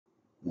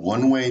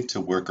One way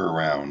to work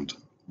around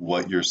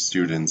what your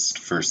students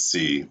first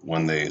see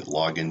when they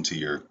log into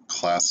your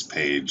class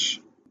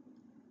page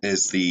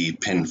is the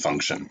pin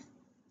function.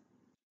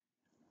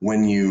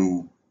 When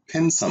you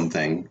pin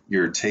something,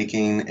 you're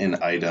taking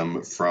an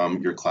item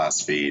from your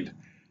class feed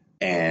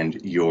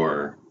and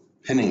you're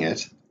pinning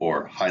it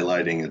or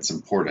highlighting its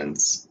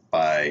importance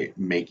by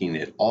making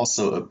it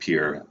also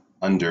appear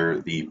under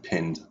the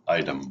pinned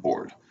item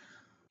board.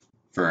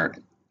 For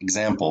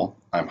example,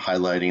 I'm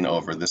highlighting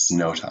over this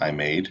note I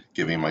made,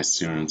 giving my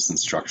students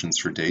instructions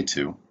for day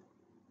 2.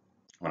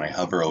 When I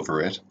hover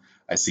over it,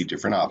 I see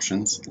different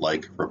options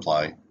like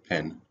reply,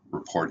 pin,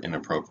 report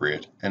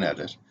inappropriate, and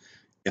edit.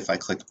 If I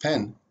click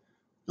pin,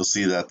 you'll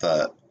see that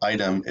the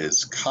item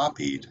is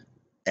copied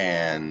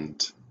and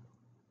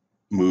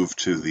moved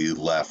to the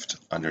left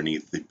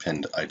underneath the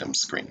pinned item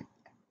screen.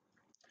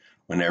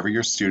 Whenever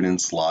your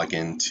students log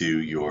into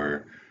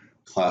your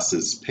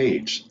class's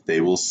page, they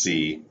will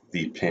see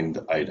the pinned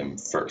item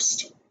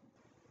first.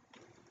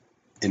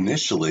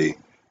 Initially,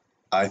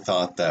 I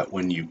thought that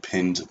when you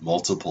pinned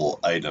multiple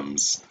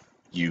items,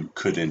 you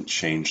couldn't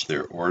change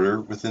their order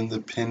within the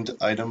pinned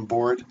item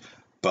board,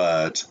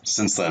 but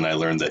since then I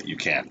learned that you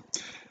can.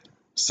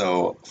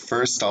 So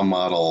first I'll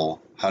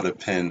model how to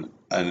pin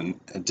an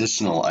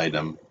additional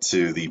item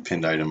to the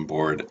pinned item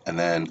board, and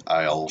then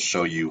I'll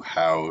show you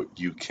how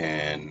you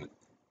can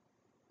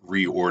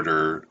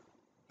reorder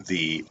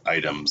the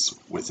items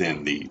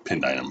within the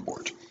pinned item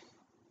board.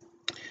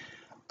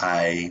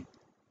 I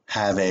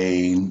have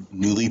a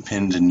newly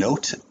pinned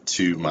note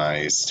to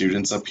my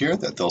students up here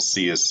that they'll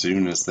see as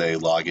soon as they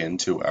log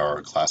into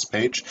our class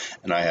page,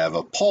 and I have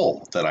a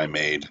poll that I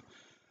made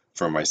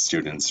for my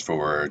students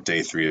for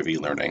day 3 of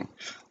e-learning.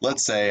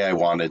 Let's say I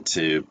wanted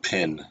to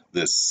pin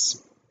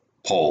this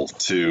poll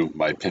to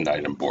my pinned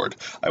item board.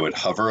 I would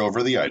hover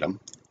over the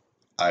item,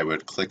 I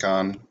would click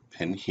on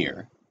pin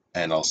here,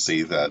 and I'll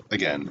see that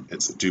again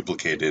it's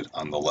duplicated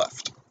on the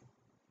left.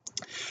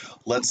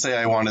 Let's say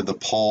I wanted the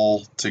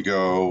poll to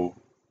go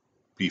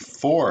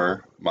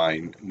before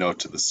my note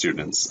to the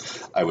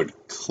students. I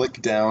would click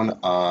down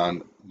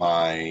on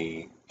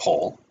my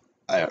poll,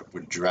 I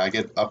would drag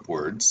it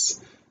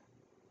upwards,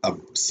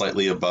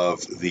 slightly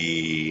above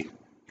the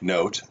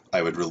note,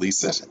 I would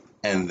release it,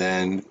 and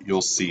then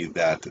you'll see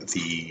that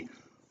the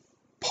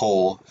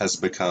poll has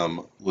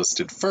become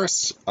listed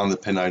first on the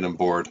pin item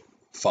board,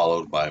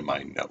 followed by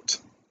my note.